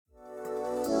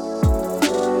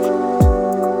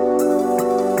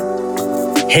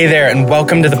Hey there, and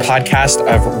welcome to the podcast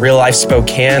of Real Life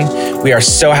Spokane. We are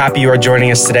so happy you are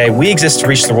joining us today. We exist to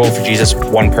reach the world for Jesus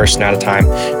one person at a time,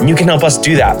 and you can help us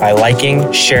do that by liking,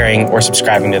 sharing, or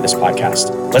subscribing to this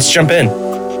podcast. Let's jump in.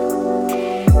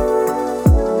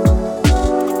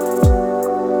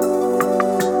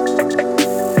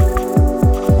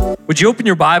 Would you open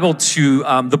your Bible to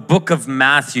the book of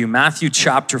Matthew? Matthew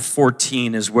chapter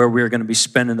 14 is where we're going to be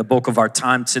spending the bulk of our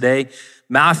time today.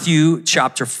 Matthew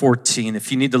chapter 14.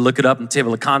 If you need to look it up in the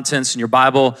table of contents in your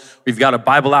Bible, or you've got a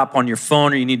Bible app on your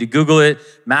phone, or you need to Google it,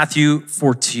 Matthew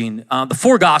 14. The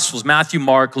four Gospels, Matthew,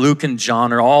 Mark, Luke, and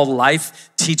John, are all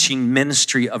life-teaching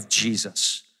ministry of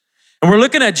Jesus. And we're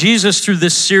looking at Jesus through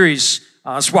this series.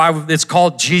 That's why it's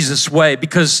called Jesus Way,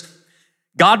 because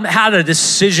God had a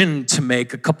decision to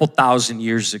make a couple thousand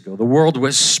years ago. The world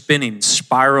was spinning,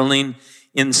 spiraling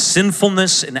in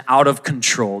sinfulness and out of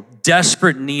control,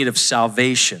 desperate need of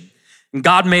salvation. And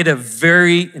God made a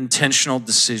very intentional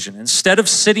decision. Instead of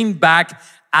sitting back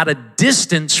at a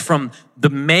distance from the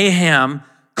mayhem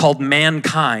called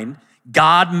mankind,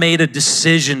 God made a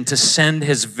decision to send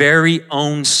his very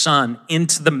own son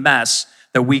into the mess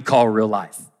that we call real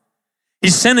life. He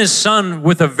sent his son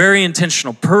with a very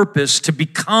intentional purpose to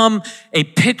become a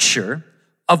picture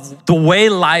of the way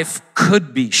life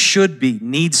could be, should be,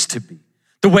 needs to be,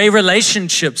 the way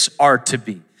relationships are to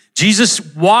be.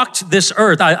 Jesus walked this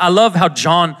earth. I love how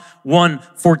John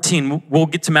 1:14, we'll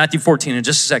get to Matthew 14 in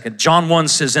just a second. John 1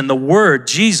 says, and the word,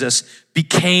 Jesus,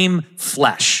 became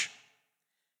flesh.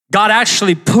 God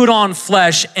actually put on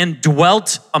flesh and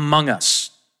dwelt among us.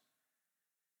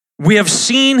 We have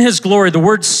seen his glory. The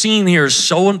word seen here is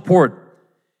so important.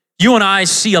 You and I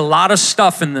see a lot of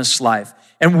stuff in this life,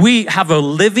 and we have a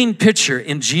living picture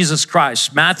in Jesus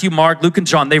Christ. Matthew, Mark, Luke, and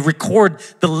John, they record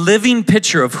the living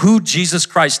picture of who Jesus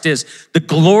Christ is, the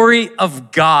glory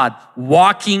of God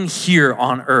walking here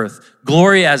on earth,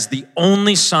 glory as the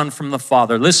only Son from the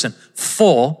Father. Listen,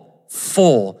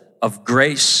 full of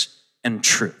grace and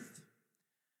truth.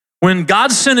 When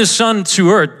God sent his son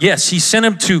to earth, yes, he sent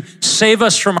him to save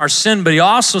us from our sin, but he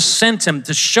also sent him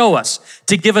to show us,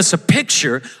 to give us a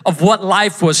picture of what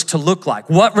life was to look like,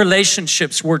 what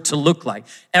relationships were to look like.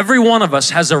 Every one of us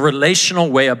has a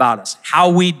relational way about us, how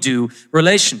we do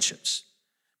relationships.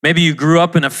 Maybe you grew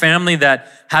up in a family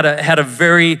that had a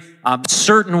very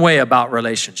certain way about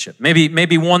relationship.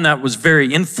 Maybe one that was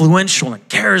very influential and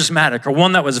charismatic, or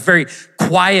one that was very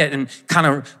quiet and kind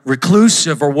of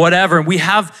reclusive or whatever. And we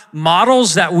have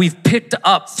models that we've picked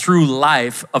up through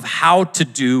life of how to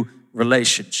do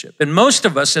relationship. And most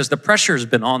of us, as the pressure has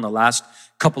been on the last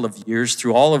couple of years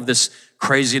through all of this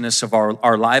craziness of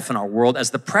our life and our world,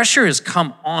 as the pressure has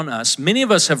come on us, many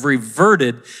of us have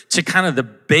reverted to kind of the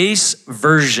base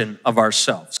version of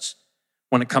ourselves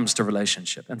when it comes to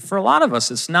relationship. And for a lot of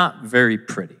us, it's not very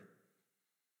pretty.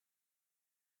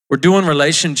 We're doing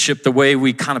relationship the way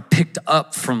we kind of picked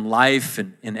up from life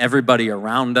and everybody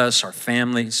around us, our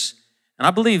families. And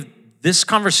I believe this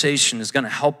conversation is going to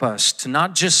help us to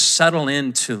not just settle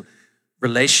into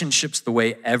relationships the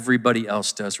way everybody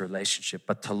else does relationship,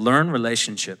 but to learn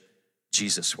relationship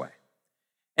Jesus' way.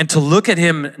 And to look at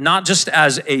him not just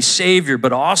as a savior,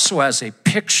 but also as a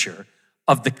picture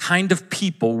of the kind of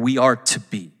people we are to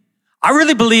be. I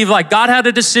really believe like God had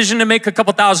a decision to make a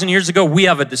couple thousand years ago, we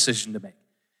have a decision to make.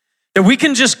 That we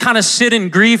can just kind of sit in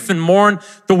grief and mourn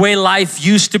the way life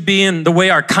used to be and the way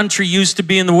our country used to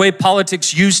be and the way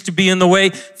politics used to be and the way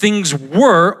things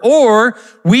were, or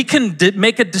we can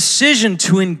make a decision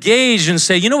to engage and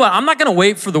say, you know what, I'm not gonna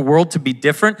wait for the world to be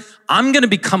different. I'm gonna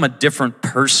become a different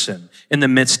person in the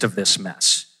midst of this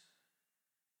mess.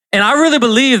 And I really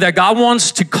believe that God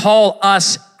wants to call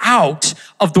us out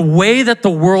of the way that the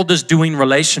world is doing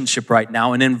relationship right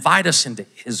now and invite us into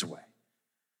his way.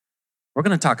 We're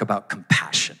going to talk about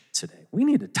compassion today. We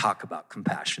need to talk about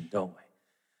compassion, don't we?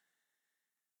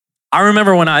 I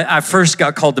remember when I first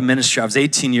got called to ministry, I was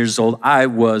 18 years old. I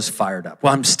was fired up.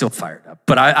 Well, I'm still fired up,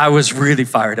 but I was really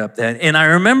fired up then. And I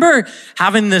remember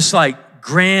having this like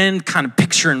grand kind of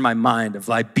picture in my mind of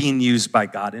like being used by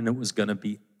God, and it was going to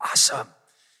be awesome.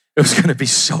 It was going to be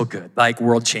so good, like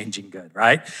world-changing good,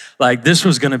 right? Like this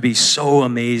was going to be so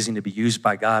amazing to be used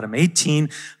by God. I'm 18, I'm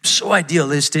so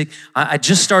idealistic. I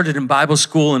just started in Bible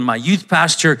school, and my youth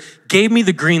pastor gave me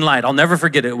the green light. I'll never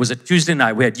forget it. It was a Tuesday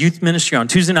night. We had youth ministry on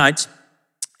Tuesday nights,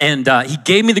 and he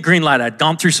gave me the green light. I'd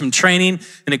gone through some training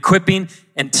and equipping,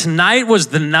 and tonight was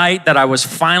the night that I was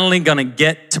finally going to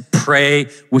get to pray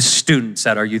with students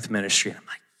at our youth ministry. And I'm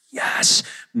like, yes,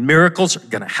 miracles are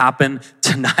going to happen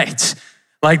tonight.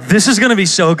 Like, this is gonna be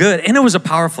so good. And it was a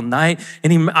powerful night.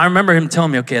 And I remember him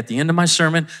telling me, okay, at the end of my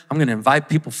sermon, I'm gonna invite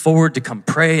people forward to come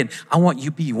pray. And I want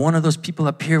you to be one of those people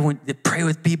up here that pray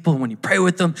with people. And when you pray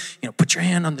with them, put your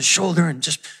hand on the shoulder and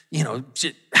just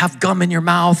have gum in your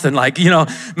mouth and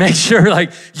make sure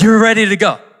you're ready to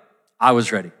go. I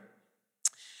was ready.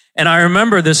 And I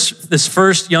remember this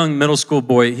first young middle school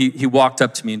boy, he walked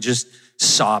up to me and just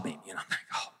sobbing. I'm like,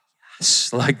 oh,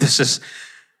 yes. This is...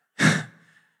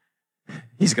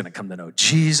 He's gonna come to know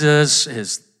Jesus.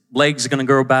 His legs are gonna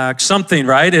grow back, something,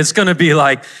 right? It's gonna be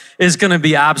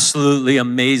absolutely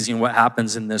amazing what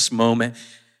happens in this moment.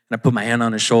 And I put my hand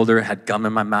on his shoulder, had gum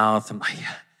in my mouth. I'm like,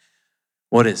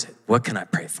 what is it? What can I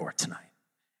pray for tonight?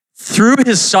 Through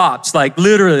his sobs,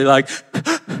 literally,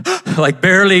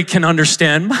 barely can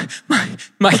understand.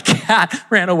 My cat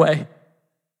ran away.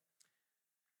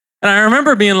 And I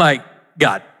remember being like,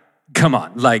 God, come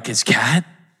on, his cat?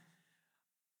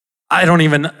 I don't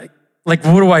even, what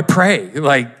do I pray?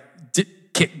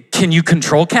 Can you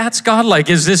control cats, God?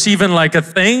 Is this even a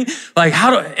thing?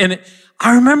 And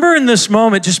I remember in this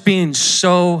moment just being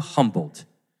so humbled.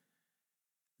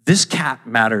 This cat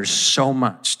matters so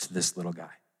much to this little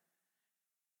guy.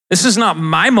 This is not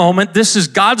my moment. This is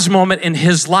God's moment in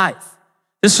his life.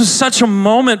 This was such a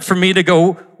moment for me to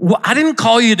go, I didn't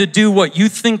call you to do what you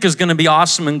think is going to be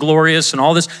awesome and glorious and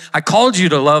all this. I called you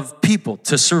to love people,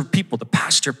 to serve people, to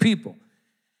pastor people.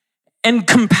 And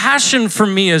compassion for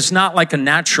me is not like a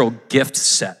natural gift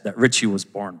set that Richie was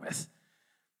born with.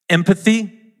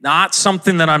 Empathy, not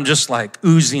something that I'm just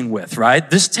oozing with, right?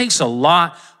 This takes a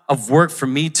lot of work for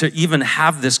me to even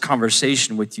have this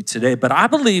conversation with you today. But I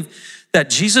believe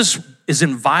that Jesus is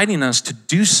inviting us to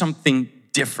do something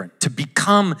different, to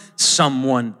become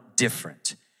someone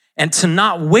different, and to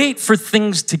not wait for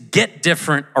things to get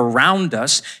different around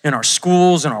us in our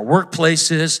schools and our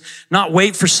workplaces, not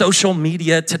wait for social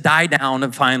media to die down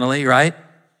and finally, right?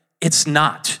 It's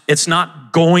not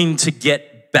going to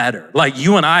get better.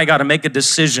 You and I got to make a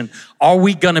decision. Are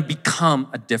we going to become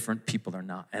a different people or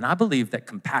not? And I believe that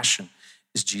compassion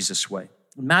is Jesus' way.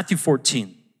 In Matthew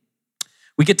 14,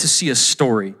 we get to see a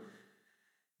story,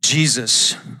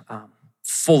 Jesus,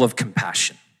 full of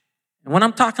compassion. And when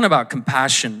I'm talking about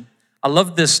compassion, I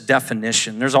love this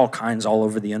definition. There's all kinds all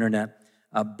over the internet.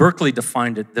 Berkeley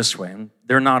defined it this way, and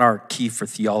they're not our key for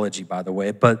theology, by the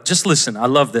way, but just listen, I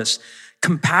love this.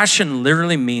 Compassion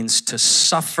literally means to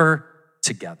suffer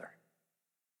together.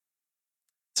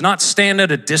 It's not stand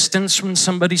at a distance when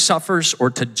somebody suffers or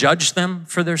to judge them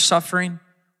for their suffering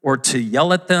or to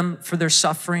yell at them for their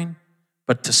suffering,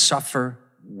 but to suffer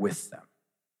with them.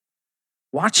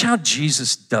 Watch how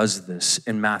Jesus does this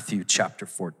in Matthew chapter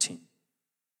 14.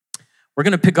 We're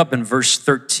going to pick up in verse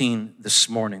 13 this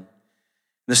morning.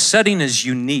 The setting is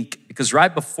unique because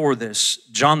right before this,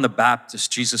 John the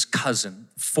Baptist, Jesus' cousin,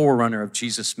 forerunner of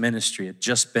Jesus' ministry, had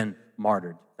just been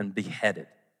martyred and beheaded.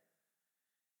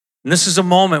 And this is a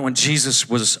moment when Jesus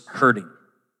was hurting.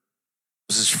 It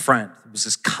was his friend. It was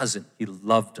his cousin. He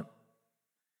loved him.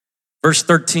 Verse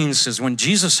 13 says, when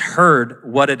Jesus heard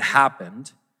what had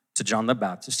happened to John the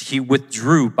Baptist, he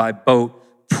withdrew by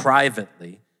boat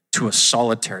privately to a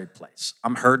solitary place.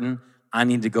 I'm hurting. I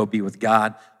need to go be with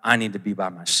God. I need to be by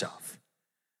myself.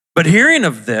 But hearing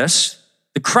of this,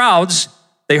 the crowds,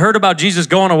 they heard about Jesus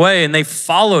going away and they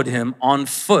followed him on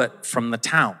foot from the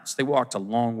towns. They walked a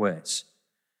long ways.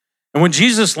 And when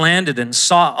Jesus landed and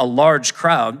saw a large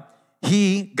crowd,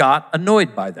 he got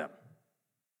annoyed by them.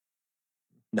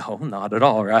 No, not at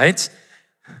all, right?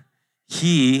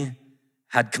 He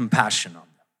had compassion on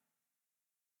them.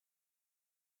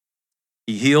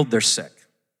 He healed their sick.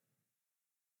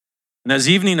 And as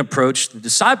evening approached, the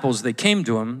disciples, they came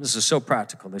to him. This is so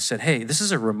practical. They said, hey, this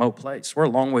is a remote place. We're a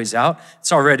long ways out.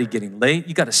 It's already getting late.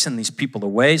 You got to send these people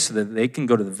away so that they can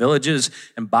go to the villages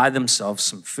and buy themselves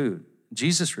some food.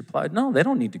 Jesus replied, no, they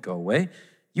don't need to go away.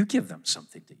 You give them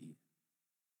something to eat.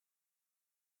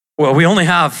 Well, we only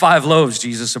have 5 loaves,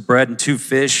 Jesus, of bread and 2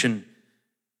 fish. And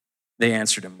they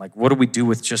answered him, what do we do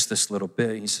with just this little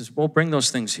bit? He says, well, bring those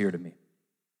things here to me.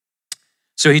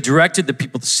 So he directed the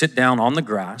people to sit down on the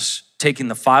grass, taking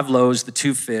the 5 loaves, the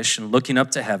 2 fish, and looking up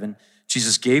to heaven,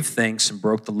 Jesus gave thanks and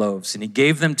broke the loaves. And he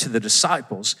gave them to the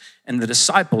disciples, and the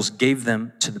disciples gave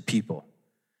them to the people.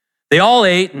 They all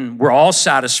ate and were all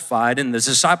satisfied, and the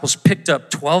disciples picked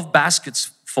up 12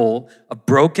 baskets full of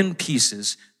broken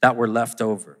pieces that were left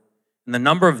over. And the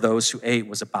number of those who ate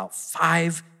was about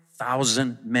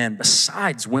 5,000 men,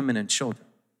 besides women and children.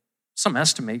 Some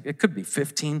estimate it could be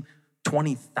 15,000,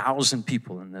 20,000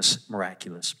 people in this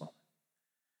miraculous moment.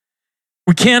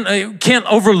 We can't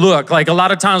overlook, like a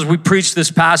lot of times we preach this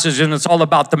passage and it's all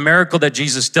about the miracle that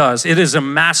Jesus does. It is a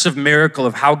massive miracle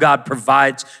of how God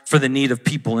provides for the need of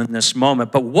people in this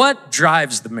moment. But what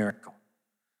drives the miracle?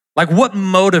 Like what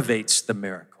motivates the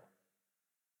miracle?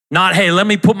 Not, hey, let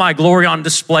me put my glory on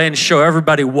display and show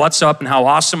everybody what's up and how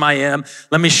awesome I am.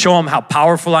 Let me show them how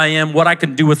powerful I am, what I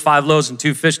can do with 5 loaves and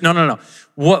 2 fish. No.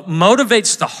 What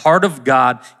motivates the heart of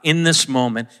God in this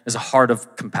moment is a heart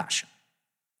of compassion.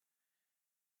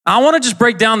 I want to just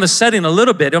break down the setting a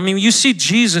little bit. I mean, you see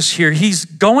Jesus here. He's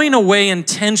going away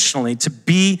intentionally to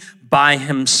be by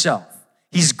himself.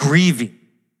 He's grieving.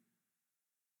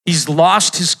 He's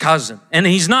lost his cousin. And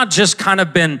he's not just kind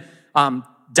of been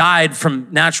died from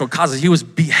natural causes. He was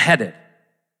beheaded.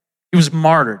 He was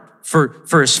martyred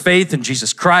for his faith in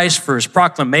Jesus Christ, for his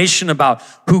proclamation about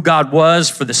who God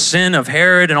was, for the sin of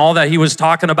Herod and all that he was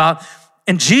talking about.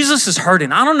 And Jesus is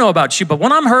hurting. I don't know about you, but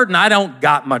when I'm hurting, I don't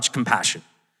got much compassion.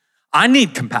 I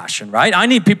need compassion, right? I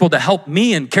need people to help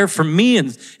me and care for me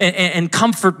and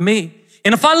comfort me.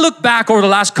 And if I look back over the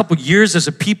last couple of years as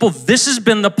a people, this has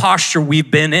been the posture we've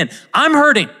been in. I'm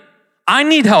hurting. I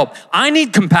need help. I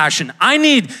need compassion. I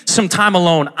need some time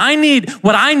alone. I need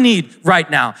what I need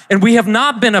right now. And we have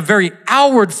not been a very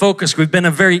outward focus. We've been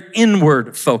a very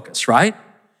inward focus, right?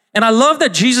 And I love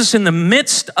that Jesus, in the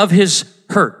midst of his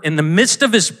hurt, in the midst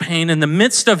of his pain, in the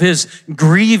midst of his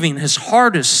grieving, his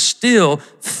heart is still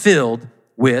filled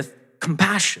with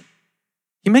compassion.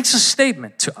 He makes a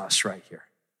statement to us right here.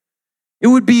 It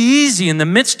would be easy in the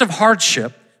midst of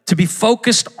hardship to be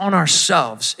focused on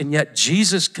ourselves, and yet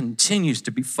Jesus continues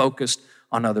to be focused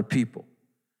on other people.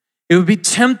 It would be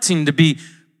tempting to be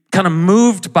kind of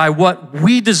moved by what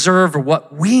we deserve or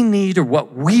what we need or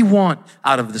what we want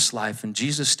out of this life, and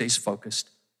Jesus stays focused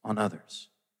on others.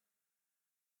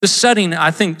 The setting,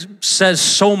 I think, says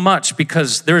so much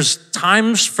because there's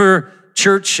times for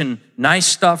church and nice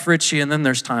stuff, Richie, and then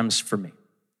there's times for me.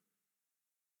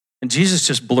 And Jesus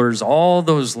just blurs all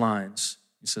those lines.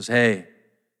 He says, hey,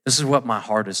 this is what my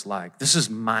heart is like. This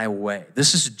is my way.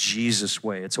 This is Jesus'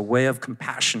 way. It's a way of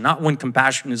compassion, not when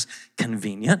compassion is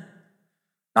convenient,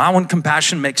 not when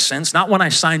compassion makes sense, not when I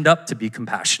signed up to be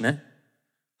compassionate.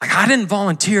 Like, I didn't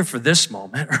volunteer for this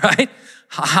moment, right?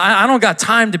 I don't got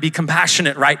time to be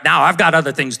compassionate right now. I've got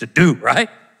other things to do, right?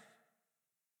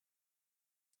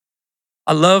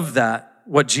 I love that,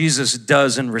 what Jesus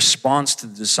does in response to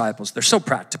the disciples. They're so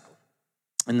practical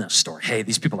in this story. Hey,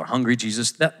 these people are hungry,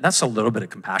 Jesus. That's a little bit of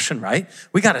compassion, right?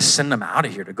 We got to send them out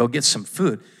of here to go get some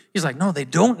food. He's like, no, they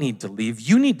don't need to leave.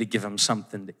 You need to give them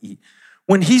something to eat.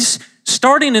 When he's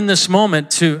starting in this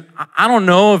moment to, I don't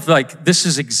know if like this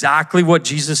is exactly what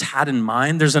Jesus had in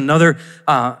mind. There's another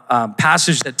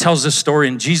passage that tells this story,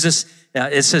 and Jesus,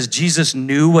 it says Jesus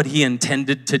knew what he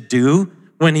intended to do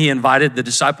when he invited the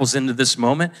disciples into this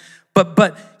moment.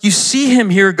 But you see him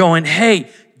here going, hey,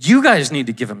 you guys need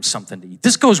to give him something to eat.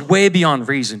 This goes way beyond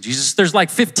reason, Jesus. There's like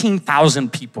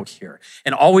 15,000 people here,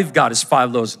 and all we've got is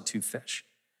 5 loaves and 2 fish.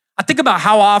 I think about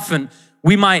how often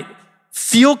we might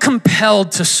feel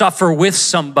compelled to suffer with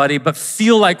somebody, but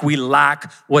feel like we lack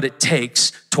what it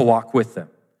takes to walk with them.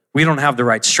 We don't have the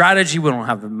right strategy. We don't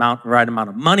have the right amount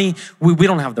of money. We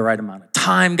don't have the right amount of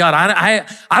time. God, I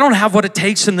don't have what it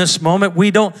takes in this moment.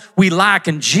 We lack.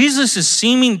 And Jesus is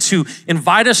seeming to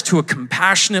invite us to a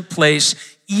compassionate place,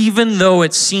 even though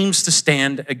it seems to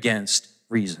stand against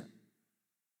reason.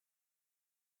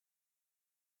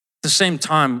 At the same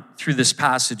time, through this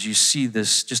passage, you see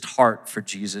this just heart for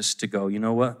Jesus to go, you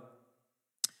know what?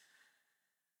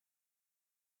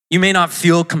 You may not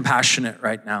feel compassionate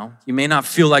right now. You may not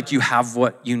feel like you have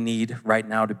what you need right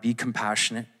now to be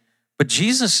compassionate. But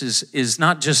Jesus is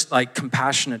not just like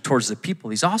compassionate towards the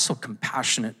people. He's also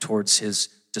compassionate towards his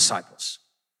disciples.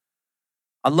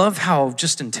 I love how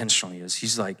just intentional he is.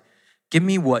 He's like, give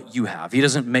me what you have. He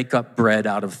doesn't make up bread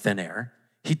out of thin air.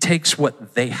 He takes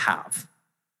what they have.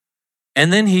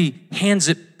 And then he hands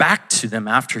it back to them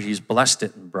after he's blessed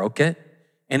it and broke it.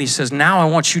 And he says, now I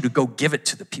want you to go give it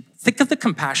to the people. Think of the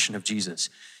compassion of Jesus.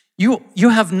 You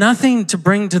have nothing to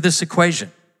bring to this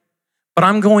equation, but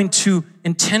I'm going to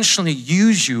intentionally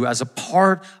use you as a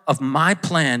part of my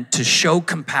plan to show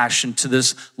compassion to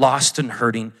this lost and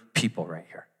hurting people right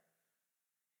here.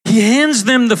 He hands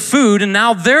them the food, and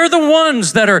now they're the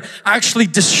ones that are actually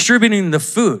distributing the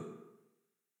food.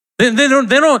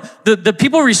 The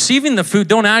people receiving the food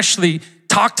don't actually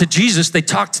talk to Jesus, they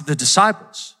talk to the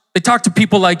disciples. They talk to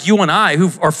people like you and I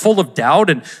who are full of doubt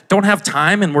and don't have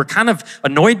time, and we're kind of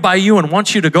annoyed by you and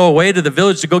want you to go away to the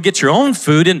village to go get your own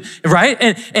food, and right?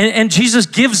 And Jesus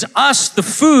gives us the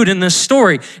food in this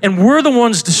story, and we're the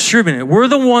ones distributing it. We're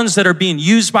the ones that are being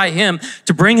used by him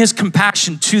to bring his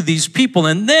compassion to these people.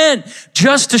 And then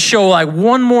just to show like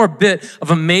one more bit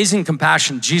of amazing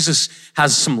compassion, Jesus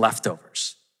has some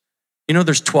leftovers. You know,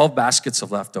 there's 12 baskets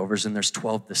of leftovers and there's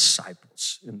 12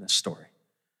 disciples in this story.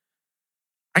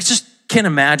 I just can't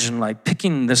imagine like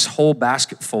picking this whole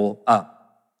basket full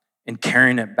up and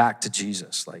carrying it back to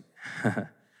Jesus. Like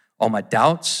all my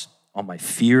doubts, all my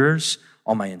fears,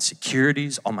 all my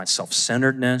insecurities, all my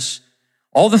self-centeredness,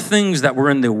 all the things that were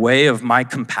in the way of my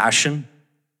compassion.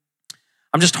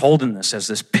 I'm just holding this as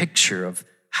this picture of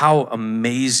how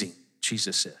amazing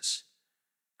Jesus is,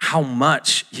 how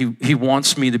much he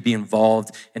wants me to be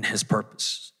involved in his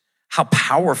purpose, how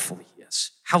powerful he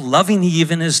is, how loving he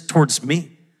even is towards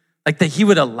me. Like that he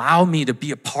would allow me to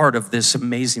be a part of this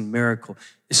amazing miracle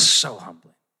is so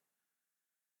humbling.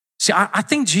 See, I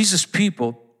think Jesus'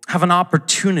 people have an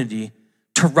opportunity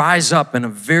to rise up in a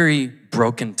very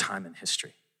broken time in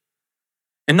history.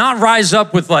 And not rise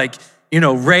up with like,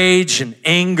 rage and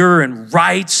anger and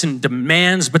rights and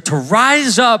demands, but to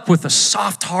rise up with a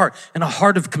soft heart and a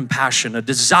heart of compassion, a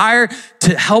desire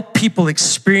to help people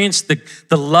experience the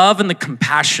love and the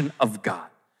compassion of God.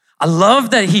 I love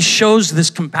that he shows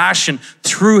this compassion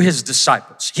through his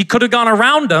disciples. He could have gone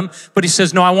around them, but he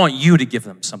says, no, I want you to give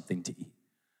them something to eat.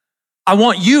 I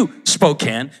want you,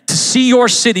 Spokane, to see your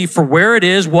city for where it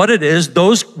is, what it is,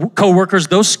 those coworkers,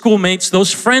 those schoolmates,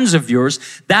 those friends of yours,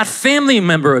 that family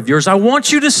member of yours. I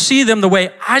want you to see them the way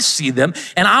I see them,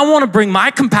 and I want to bring my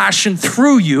compassion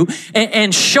through you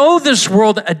and show this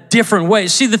world a different way.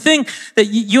 See, the thing that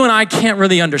you and I can't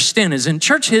really understand is in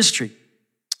church history,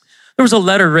 there was a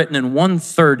letter written in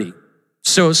 130,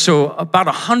 so about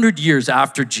 100 years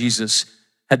after Jesus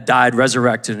had died,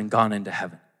 resurrected, and gone into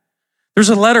heaven. There's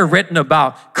a letter written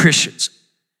about Christians.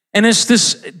 And it's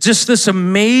this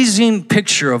amazing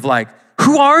picture of like,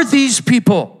 who are these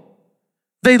people?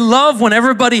 They love when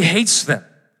everybody hates them.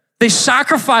 They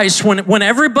sacrifice when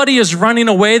everybody is running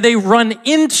away. They run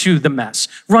into the mess,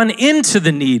 run into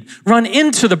the need, run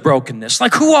into the brokenness.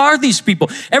 Like, who are these people?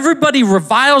 Everybody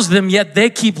reviles them, yet they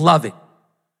keep loving.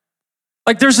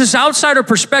 Like, there's this outsider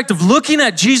perspective looking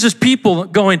at Jesus' people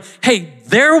going, hey,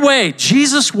 their way,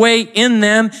 Jesus' way in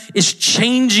them is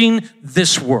changing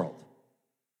this world.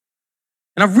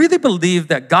 And I really believe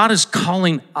that God is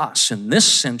calling us in this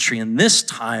century, in this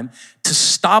time, to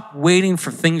stop waiting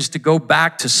for things to go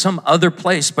back to some other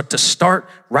place, but to start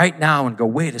right now and go,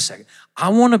 wait a second. I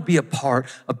want to be a part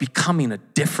of becoming a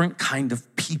different kind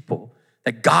of people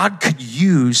that God could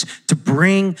use to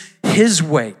bring his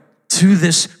way to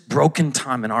this broken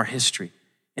time in our history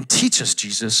and teach us,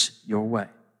 Jesus, your way.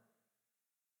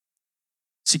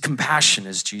 See, compassion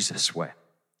is Jesus' way.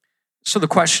 So the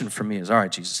question for me is, all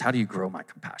right, Jesus, how do you grow my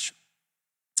compassion?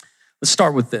 Let's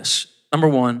start with this. Number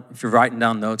one, if you're writing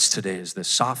down notes today, is this: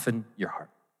 soften your heart.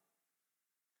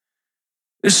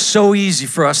 It's so easy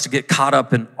for us to get caught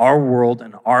up in our world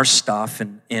and our stuff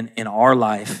and in our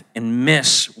life and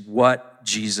miss what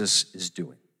Jesus is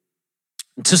doing.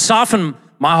 And to soften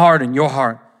my heart and your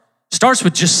heart starts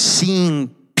with just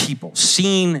seeing people,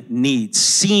 seeing needs,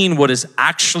 seeing what is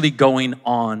actually going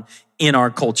on in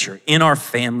our culture, in our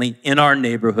family, in our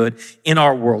neighborhood, in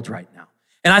our world right now.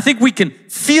 And I think we can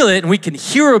feel it and we can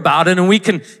hear about it and we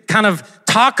can kind of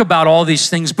talk about all these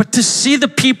things, but to see the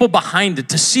people behind it,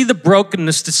 to see the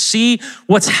brokenness, to see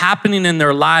what's happening in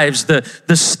their lives, the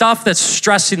stuff that's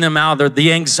stressing them out,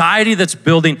 the anxiety that's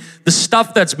building, the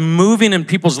stuff that's moving in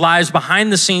people's lives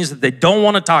behind the scenes that they don't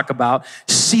want to talk about,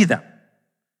 see them.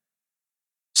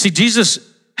 See,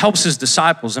 Jesus helps his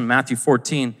disciples in Matthew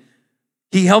 14.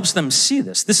 He helps them see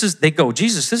this. They go,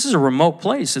 Jesus, this is a remote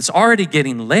place. It's already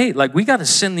getting late. Like, we got to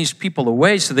send these people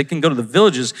away so they can go to the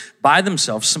villages, buy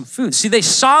themselves some food. See, they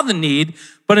saw the need,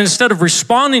 but instead of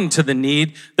responding to the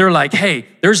need, they're like, hey,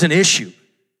 there's an issue.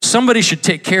 Somebody should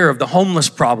take care of the homeless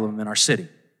problem in our city.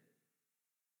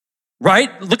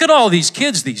 Right? Look at all these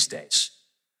kids these days.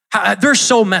 They're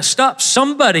so messed up.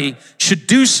 Somebody should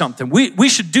do something. We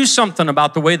should do something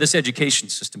about the way this education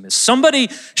system is. Somebody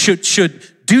should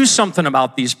do something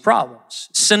about these problems.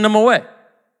 Send them away.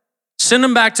 Send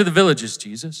them back to the villages,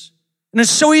 Jesus. And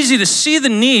it's so easy to see the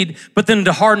need, but then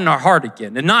to harden our heart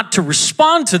again and not to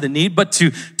respond to the need, but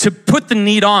to put the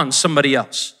need on somebody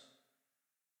else.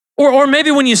 Or maybe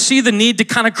when you see the need, to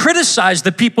kind of criticize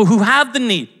the people who have the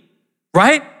need,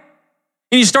 right?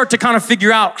 And you start to kind of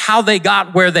figure out how they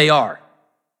got where they are.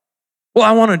 Well,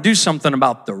 I want to do something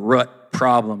about the root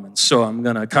problem. And so I'm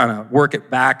going to kind of work it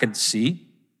back and see.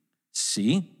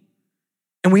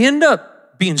 And we end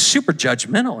up being super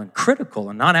judgmental and critical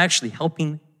and not actually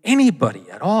helping anybody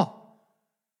at all.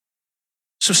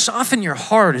 So soften your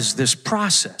heart is this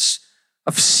process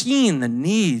of seeing the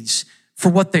needs for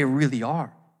what they really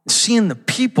are, seeing the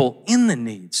people in the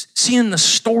needs, seeing the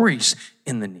stories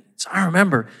in the needs. I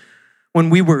remember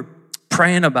when we were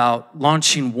praying about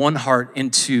launching One Heart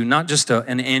into not just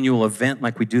an annual event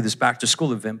like we do this back to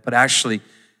school event, but actually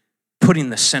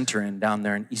putting the center in down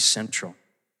there in East Central.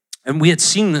 And we had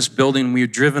seen this building, we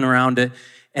had driven around it,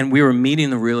 and we were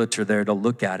meeting the realtor there to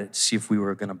look at it, to see if we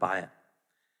were gonna buy it.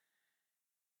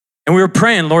 And we were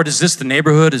praying, Lord, is this the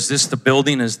neighborhood? Is this the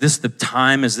building? Is this the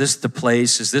time? Is this the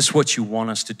place? Is this what you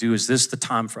want us to do? Is this the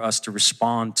time for us to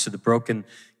respond to the broken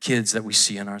kids that we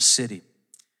see in our city?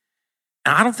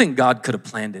 And I don't think God could have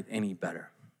planned it any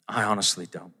better. I honestly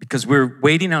don't. Because we were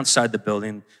waiting outside the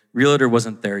building. Realtor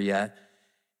wasn't there yet.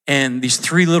 And these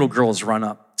 3 little girls run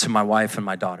up to my wife and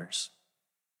my daughters.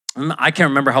 And I can't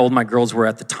remember how old my girls were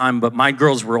at the time, but my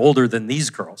girls were older than these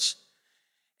girls.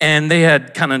 And they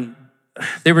had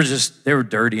they were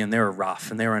dirty and they were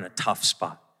rough and they were in a tough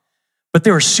spot. But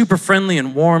they were super friendly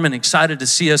and warm and excited to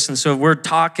see us. And so we're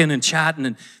talking and chatting,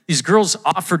 and these girls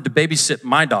offered to babysit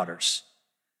my daughters.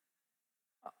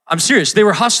 I'm serious, they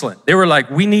were hustling. They were like,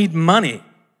 we need money.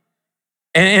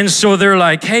 And so they're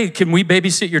like, hey, can we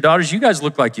babysit your daughters? You guys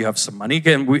look like you have some money.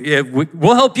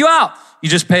 We'll help you out. You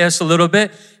just pay us a little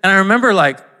bit. And I remember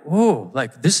like, whoa,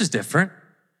 like this is different.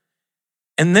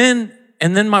 And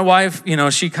then my wife,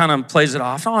 she kind of plays it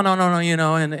off. Oh,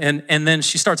 no, and then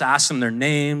she starts asking their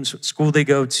names, what school they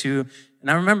go to. And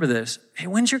I remember this. Hey,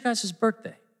 when's your guys'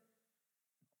 birthday?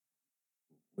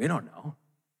 We don't know.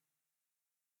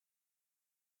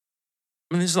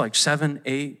 I mean, these are like 7,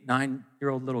 8,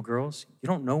 9-year-old little girls. You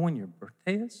don't know when your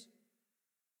birthday is?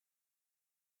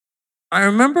 I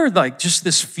remember like just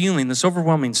this feeling, this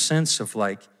overwhelming sense of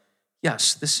like,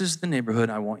 yes, this is the neighborhood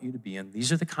I want you to be in.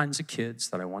 These are the kinds of kids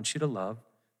that I want you to love.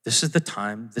 This is the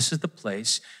time. This is the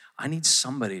place. I need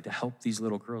somebody to help these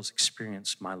little girls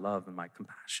experience my love and my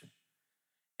compassion.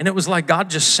 And it was like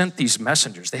God just sent these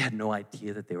messengers. They had no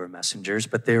idea that they were messengers,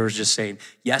 but they were just saying,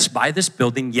 yes, buy this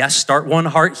building. Yes, start One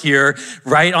Heart here,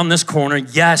 right on this corner.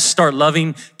 Yes, start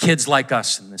loving kids like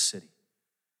us in this city.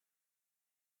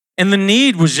 And the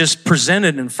need was just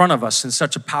presented in front of us in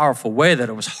such a powerful way that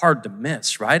it was hard to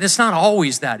miss, right? It's not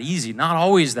always that easy, not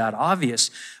always that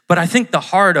obvious. But I think the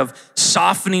heart of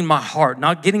softening my heart,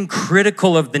 not getting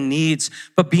critical of the needs,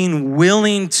 but being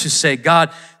willing to say,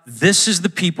 God, this is the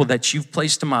people that you've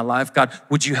placed in my life. God,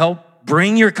 would you help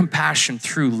bring your compassion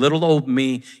through little old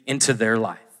me into their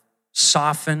life?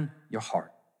 Soften your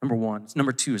heart. Number 1.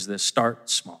 Number 2 is this: start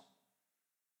small.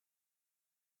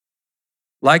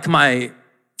 Like my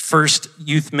first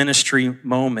youth ministry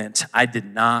moment, I did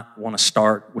not want to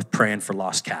start with praying for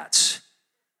lost cats.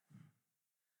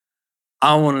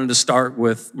 I wanted to start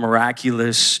with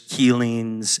miraculous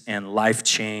healings and life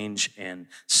change and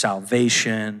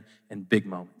salvation and big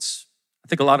moments. I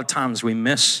think a lot of times we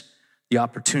miss the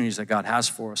opportunities that God has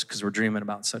for us because we're dreaming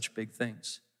about such big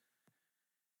things.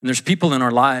 And there's people in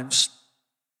our lives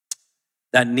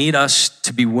that need us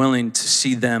to be willing to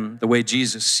see them the way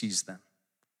Jesus sees them.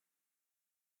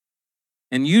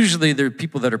 And usually they're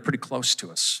people that are pretty close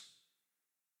to us.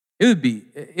 It would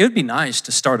be nice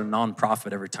to start a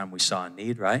nonprofit every time we saw a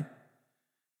need, right?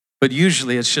 But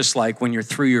usually it's just like when your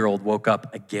 3-year-old woke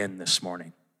up again this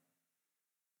morning.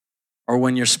 Or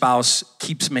when your spouse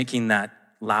keeps making that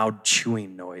loud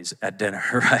chewing noise at dinner,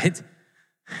 right?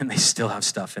 And they still have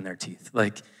stuff in their teeth.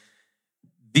 Like,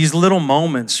 these little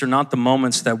moments are not the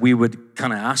moments that we would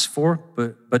kind of ask for,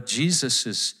 but Jesus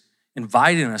is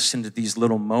inviting us into these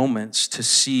little moments to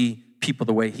see people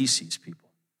the way he sees people.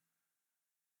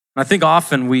 And I think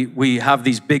often we have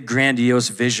these big grandiose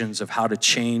visions of how to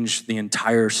change the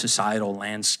entire societal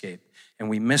landscape, and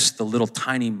we miss the little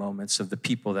tiny moments of the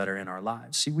people that are in our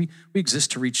lives. See, we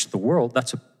exist to reach the world.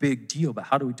 That's a big deal, but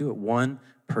how do we do it? One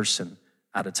person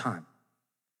at a time.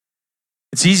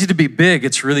 It's easy to be big.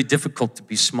 It's really difficult to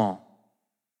be small.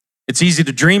 It's easy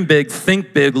to dream big,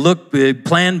 think big, look big,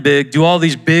 plan big, do all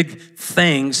these big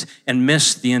things and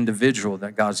miss the individual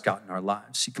that God's got in our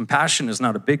lives. See, compassion is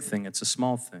not a big thing, it's a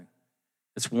small thing.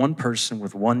 It's one person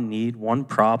with one need, one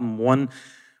problem,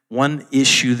 one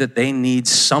issue that they need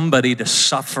somebody to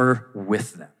suffer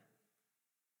with them.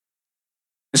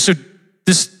 And so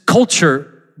this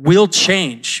culture will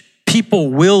change. People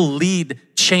will lead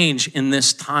change in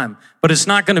this time. But it's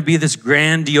not going to be this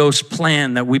grandiose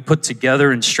plan that we put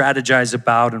together and strategize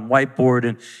about and whiteboard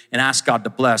and ask God to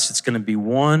bless. It's going to be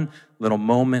one little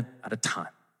moment at a time.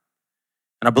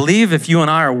 And I believe if you and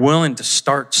I are willing to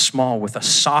start small with a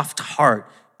soft heart,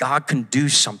 God can do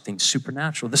something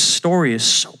supernatural. This story is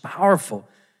so powerful.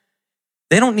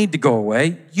 They don't need to go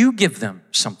away. You give them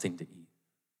something to eat.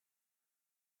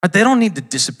 But they don't need to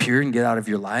disappear and get out of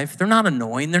your life. They're not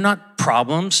annoying. They're not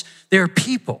problems. They're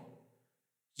people.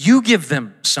 You give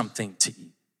them something to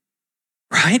eat,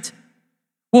 right?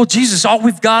 Well, Jesus, all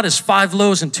we've got is 5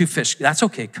 loaves and 2 fish. That's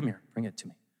okay. Come here. Bring it to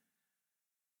me.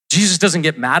 Jesus doesn't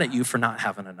get mad at you for not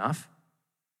having enough.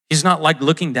 He's not like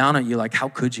looking down at you like, how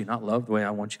could you not love the way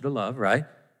I want you to love, right?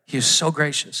 He is so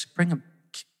gracious. Bring him.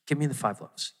 Give me the 5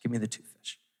 loaves. Give me the 2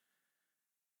 fish.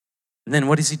 And then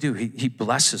what does he do? He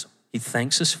blesses them. He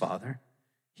thanks his Father.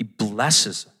 He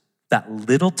blesses that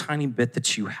little tiny bit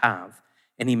that you have,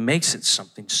 and he makes it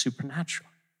something supernatural.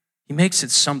 He makes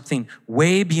it something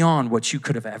way beyond what you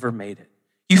could have ever made it.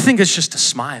 You think it's just a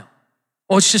smile.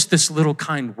 Oh, it's just this little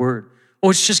kind word. Oh,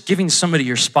 it's just giving somebody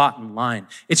your spot in line.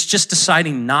 It's just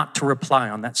deciding not to reply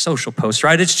on that social post,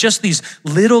 right? It's just these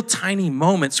little tiny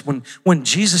moments when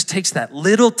Jesus takes that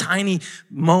little tiny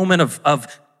moment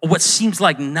of what seems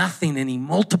like nothing and he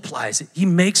multiplies it. He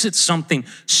makes it something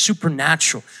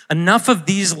supernatural. Enough of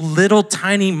these little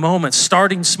tiny moments,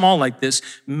 starting small like this,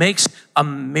 makes a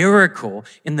miracle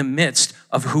in the midst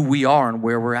of who we are and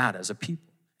where we're at as a people.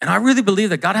 And I really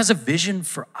believe that God has a vision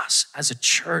for us as a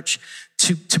church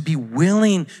to be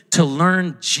willing to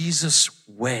learn Jesus'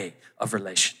 way of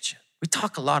relationship. We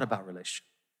talk a lot about relationship.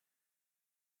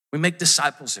 We make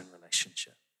disciples in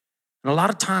relationship. And a lot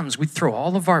of times we throw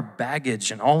all of our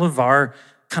baggage and all of our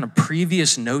kind of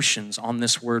previous notions on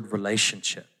this word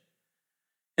relationship.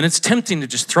 And it's tempting to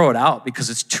just throw it out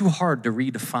because it's too hard to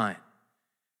redefine.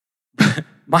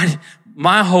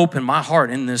 My hope and my heart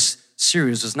in this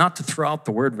series is not to throw out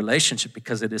the word relationship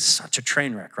because it is such a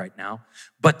train wreck right now,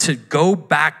 but to go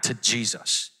back to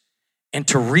Jesus and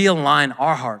to realign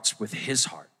our hearts with his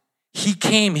heart. He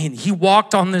came in, he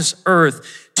walked on this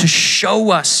earth to show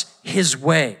us his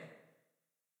way.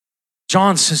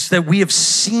 John says that we have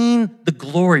seen the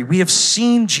glory. We have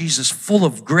seen Jesus full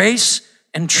of grace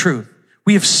and truth.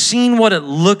 We have seen what it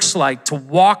looks like to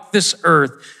walk this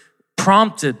earth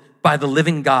prompted by the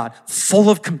living God, full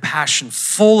of compassion,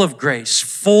 full of grace,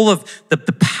 full of the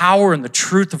power and the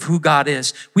truth of who God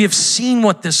is. We have seen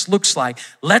what this looks like.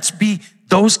 Let's be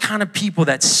those kind of people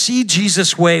that see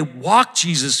Jesus' way, walk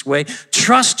Jesus' way,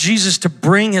 trust Jesus to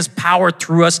bring his power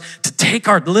through us, to take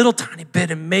our little tiny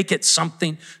bit and make it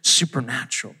something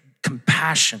supernatural.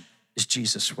 Compassion is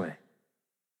Jesus' way.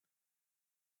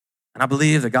 And I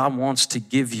believe that God wants to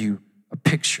give you a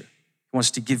picture. He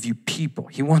wants to give you people.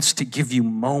 He wants to give you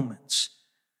moments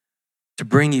to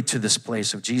bring you to this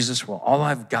place of Jesus. Well, all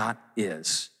I've got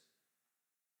is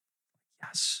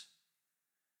yes.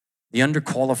 The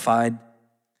underqualified,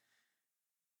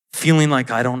 feeling like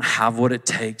I don't have what it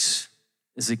takes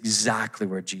is exactly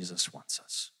where Jesus wants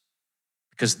us.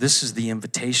 Because this is the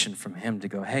invitation from him to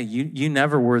go, hey, you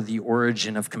never were the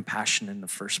origin of compassion in the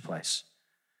first place.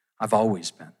 I've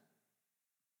always been.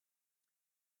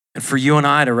 And for you and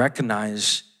I to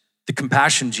recognize the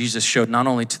compassion Jesus showed not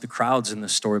only to the crowds in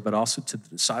this story, but also to the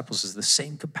disciples is the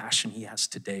same compassion he has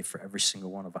today for every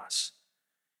single one of us.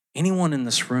 Anyone in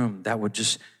this room that would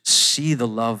just see the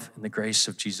love and the grace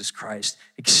of Jesus Christ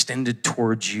extended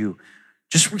towards you,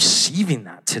 just receiving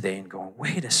that today and going,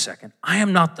 wait a second, I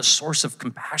am not the source of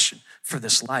compassion for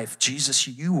this life. Jesus,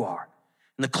 you are.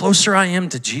 And the closer I am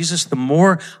to Jesus, the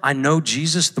more I know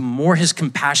Jesus, the more his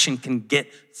compassion can get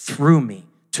through me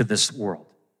to this world.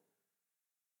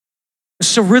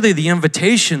 So really the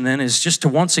invitation then is just to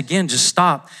once again just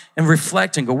stop and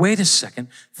reflect and go, wait a second,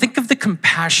 think of the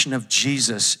compassion of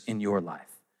Jesus in your life.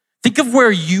 Think of where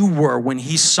you were when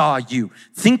he saw you.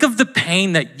 Think of the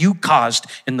pain that you caused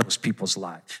in those people's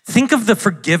lives. Think of the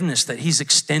forgiveness that he's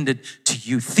extended to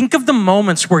you. Think of the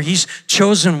moments where he's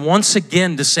chosen once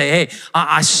again to say, hey,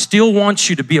 I still want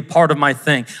you to be a part of my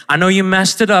thing. I know you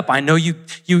messed it up. I know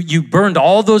you burned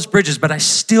all those bridges, but I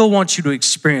still want you to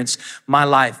experience my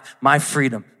life, my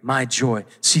freedom, my joy.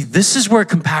 See, this is where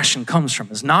compassion comes from.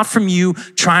 It's not from you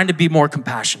trying to be more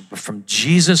compassionate, but from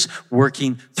Jesus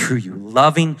working through you,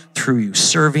 loving through you,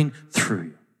 serving through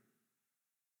you.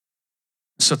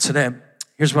 So today,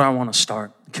 here's where I want to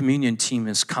start. The communion team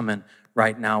is coming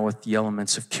right now with the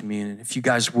elements of communion. If you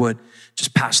guys would,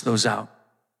 just pass those out.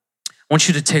 I want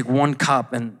you to take one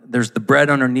cup, and there's the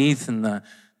bread underneath and the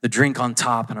drink on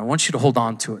top, and I want you to hold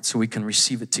on to it so we can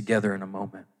receive it together in a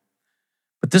moment.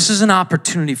 But this is an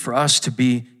opportunity for us to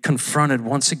be confronted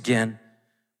once again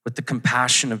with the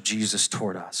compassion of Jesus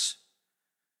toward us.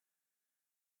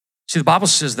 See, the Bible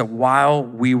says that while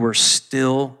we were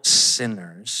still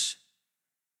sinners,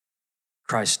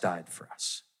 Christ died for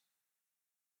us.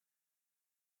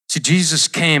 See, Jesus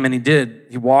came and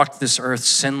he walked this earth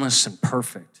sinless and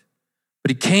perfect.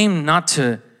 But he came not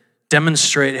to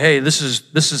demonstrate, hey, this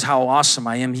is how awesome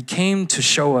I am. He came to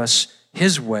show us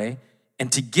his way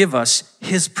and to give us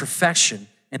his perfection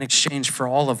in exchange for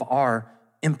all of our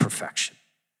imperfection.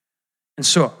 And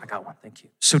so, I got one, thank you.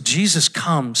 So Jesus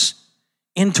comes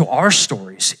into our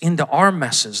stories, into our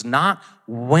messes, not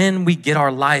when we get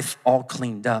our life all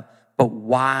cleaned up, but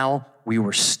while we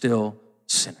were still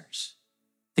sinners.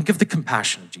 Think of the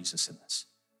compassion of Jesus in this.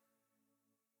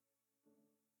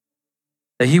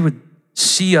 That he would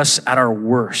see us at our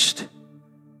worst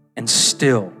and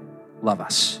still love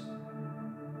us.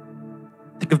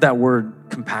 Think of that word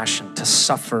compassion, to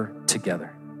suffer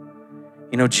together.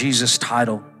 You know, Jesus'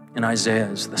 title in Isaiah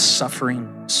is the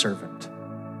suffering servant.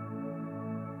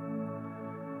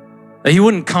 That he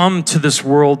wouldn't come to this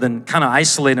world and kind of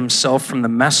isolate himself from the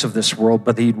mess of this world,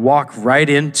 but that he'd walk right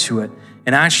into it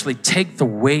and actually take the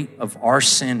weight of our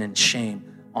sin and shame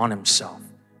on himself.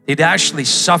 He'd actually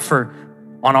suffer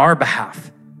on our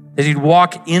behalf. That he'd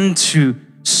walk into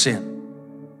sin.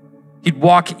 He'd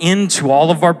walk into all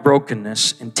of our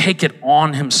brokenness and take it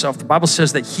on himself. The Bible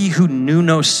says that he who knew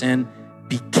no sin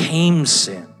became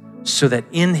sin, so that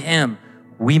in him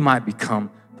we might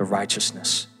become the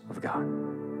righteousness of God.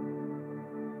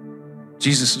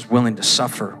 Jesus is willing to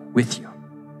suffer with you,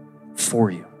 for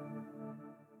you,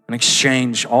 and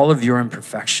exchange all of your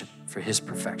imperfection for his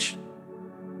perfection.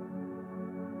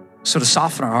 So to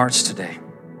soften our hearts today,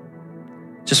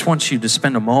 just want you to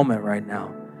spend a moment right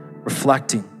now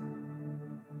reflecting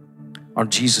on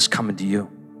Jesus coming to you.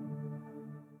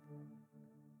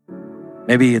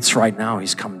 Maybe it's right now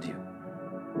he's coming to you.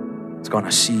 He's going, I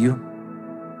see you.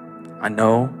 I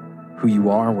know who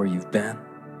you are, where you've been.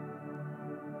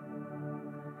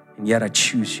 And yet I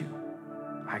choose you.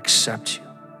 I accept you.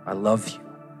 I love you.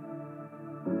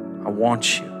 I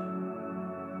want you.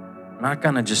 I'm not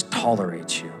gonna just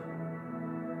tolerate you.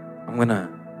 I'm gonna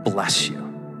bless you.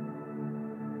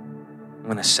 I'm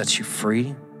gonna set you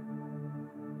free.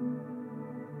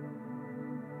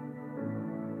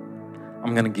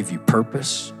 I'm gonna give you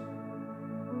purpose.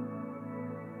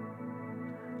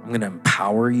 I'm gonna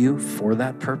empower you for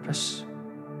that purpose.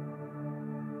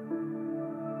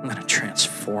 I'm gonna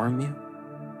transform you.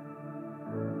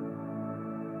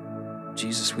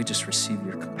 Jesus, we just receive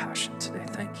your compassion today.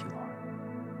 Thank you, Lord.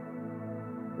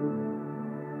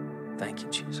 Thank you,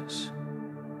 Jesus.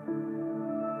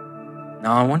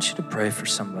 Now I want you to pray for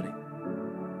somebody.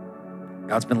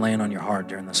 God's been laying on your heart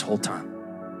during this whole time.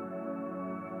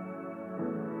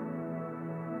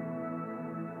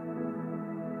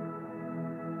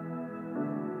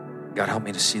 God, help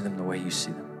me to see them the way you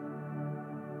see them.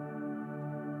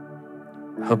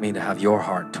 Help me to have your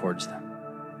heart towards them.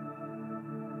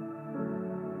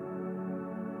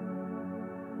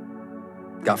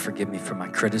 God, forgive me for my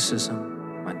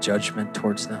criticism, my judgment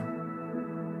towards them.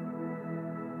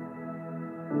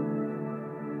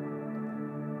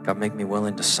 God, make me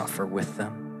willing to suffer with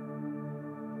them.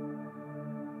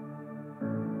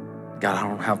 God, I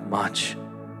don't have much,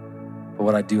 but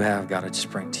what I do have, God, I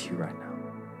just bring to you right now.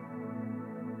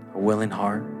 A willing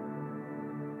heart,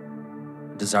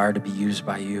 a desire to be used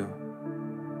by you.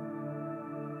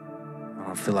 I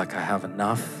don't feel like I have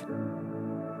enough.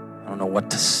 I don't know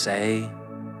what to say,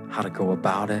 how to go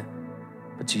about it,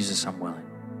 but Jesus, I'm willing.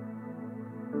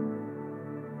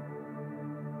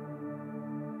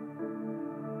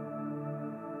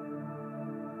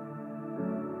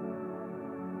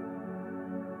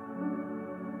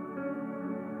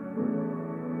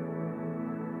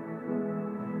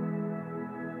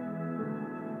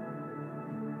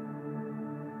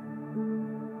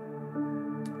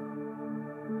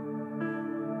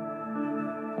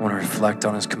 I want to reflect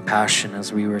on his compassion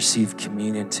as we receive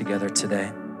communion together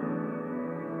today.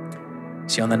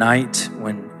 See, on the night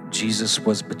when Jesus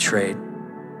was betrayed,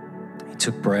 he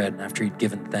took bread, and after he'd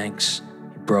given thanks,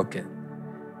 he broke it.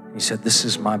 He said, "This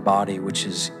is my body, which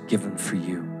is given for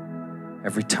you.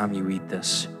 Every time you eat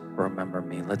this, remember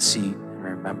me." Let's eat and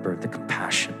remember the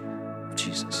compassion of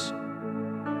Jesus.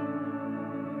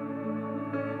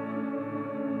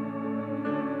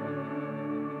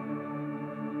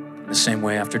 The same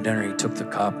way, after dinner, he took the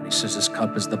cup and he says, "This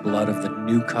cup is the blood of the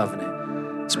new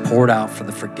covenant. It's poured out for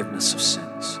the forgiveness of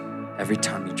sins. Every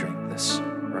time you drink this,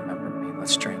 remember me."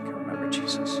 Let's drink and remember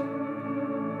Jesus.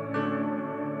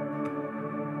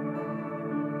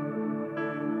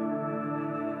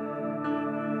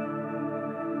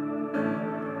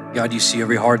 God, you see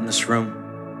every heart in this room.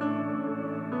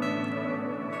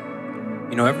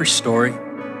 You know every story,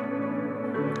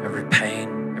 every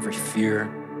pain, every fear,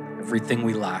 everything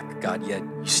we lack, God, yet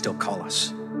you still call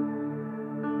us.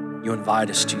 You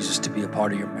invite us, Jesus, to be a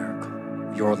part of your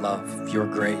miracle, your love, your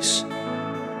grace,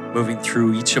 moving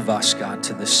through each of us, God,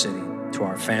 to this city, to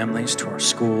our families, to our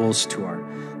schools, to our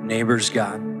neighbors,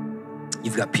 God.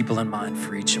 You've got people in mind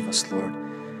for each of us, Lord.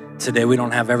 Today, we don't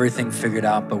have everything figured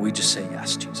out, but we just say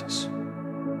yes, Jesus.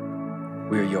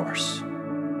 We are yours.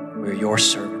 We are your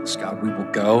servants, God. We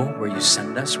will go where you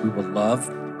send us. We will love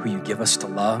who you give us to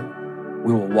love.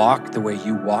 We will walk the way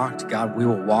you walked. God, we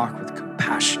will walk with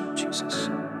compassion, Jesus.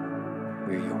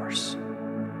 We are yours.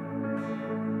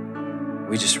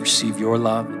 We just receive your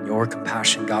love and your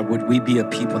compassion, God. Would we be a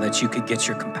people that you could get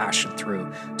your compassion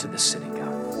through to this city,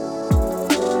 God?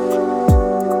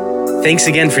 Thanks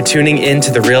again for tuning in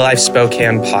to the Real Life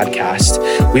Spokane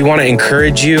podcast. We want to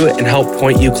encourage you and help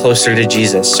point you closer to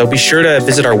Jesus. So be sure to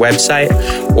visit our website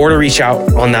or to reach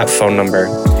out on that phone number.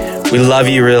 We love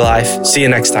you, Real Life. See you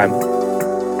next time.